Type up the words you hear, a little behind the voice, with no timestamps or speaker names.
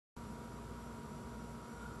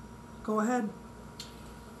Go ahead.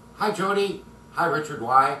 Hi, Jody. Hi, Richard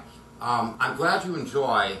Y. I'm glad you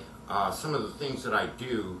enjoy some of the things that I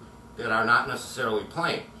do that are not necessarily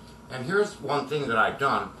playing. And here's one thing that I've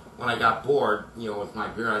done when I got bored, with my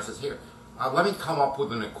beer. I says, here, let me come up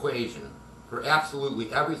with an equation for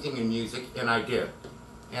absolutely everything in music, and I did.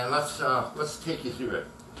 And let's take you through it.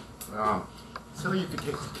 So you can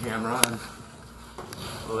take the camera and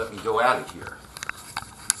let me go at it here.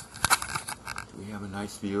 Do we have a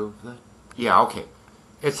nice view of that? Yeah, okay.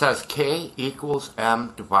 It says K equals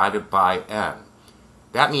M divided by N.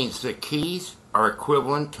 That means that keys are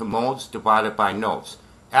equivalent to modes divided by notes.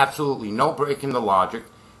 Absolutely no break in the logic.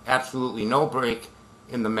 Absolutely no break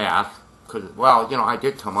in the math. Because, well, I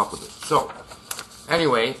did come up with it. So,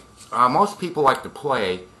 anyway, most people like to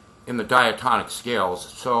play in the diatonic scales.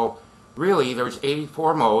 So, really, there's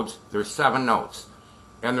 84 modes. There's 7 notes.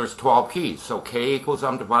 And there's 12 keys. So, K equals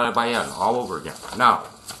M divided by N all over again. Now,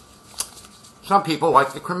 some people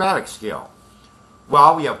like the chromatic scale.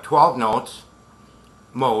 Well, we have 12 notes,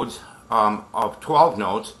 modes of 12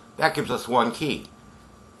 notes. That gives us 1 key.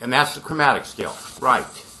 And that's the chromatic scale. Right.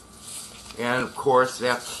 And, of course,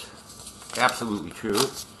 that's absolutely true.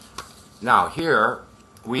 Now, here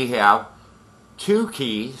we have 2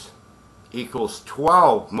 keys equals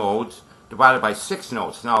 12 modes divided by 6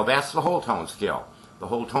 notes. Now, that's the whole tone scale. The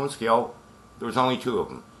whole tone scale, there's only 2 of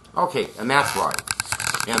them. Okay, and that's right.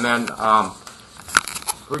 And then,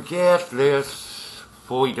 forget this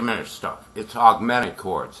fully diminished stuff. It's augmented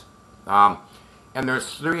chords. And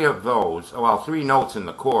there's 3 of those, 3 notes in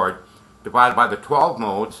the chord, divided by the 12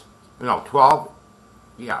 modes. 3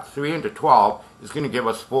 into 12 is going to give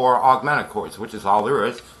us 4 augmented chords, which is all there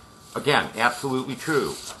is. Again, absolutely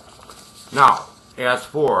true. Now, as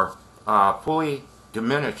for fully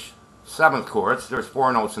diminished 7th chords, there's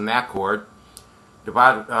 4 notes in that chord.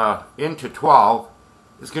 Divided into 12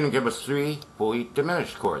 is going to give us 3 fully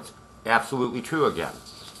diminished chords. Absolutely true again.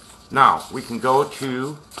 Now, we can go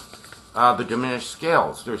to the diminished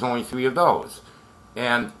scales. There's only 3 of those.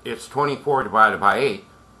 And it's 24 divided by 8.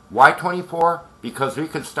 Why 24? Because we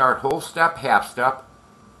can start whole step, half step,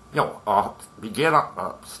 start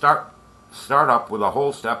up with a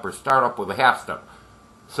whole step or start up with a half step.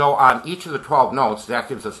 So on each of the 12 notes, that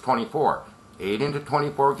gives us 24. 8 into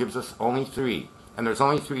 24 gives us only 3. And there's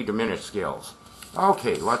only 3 diminished scales.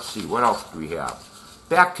 Okay, let's see, what else do we have?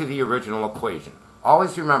 Back to the original equation.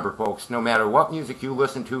 Always remember, folks, no matter what music you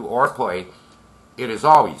listen to or play, it is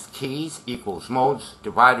always keys equals modes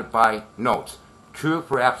divided by notes. True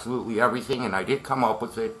for absolutely everything, and I did come up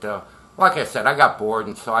with it. Like I said, I got bored,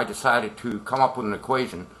 and so I decided to come up with an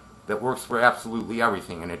equation that works for absolutely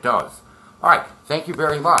everything, and it does. All right, thank you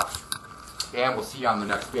very much, and we'll see you on the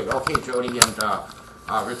next video. Okay, Jody and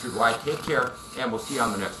Richard Y, take care, and we'll see you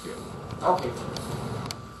on the next video. Okay.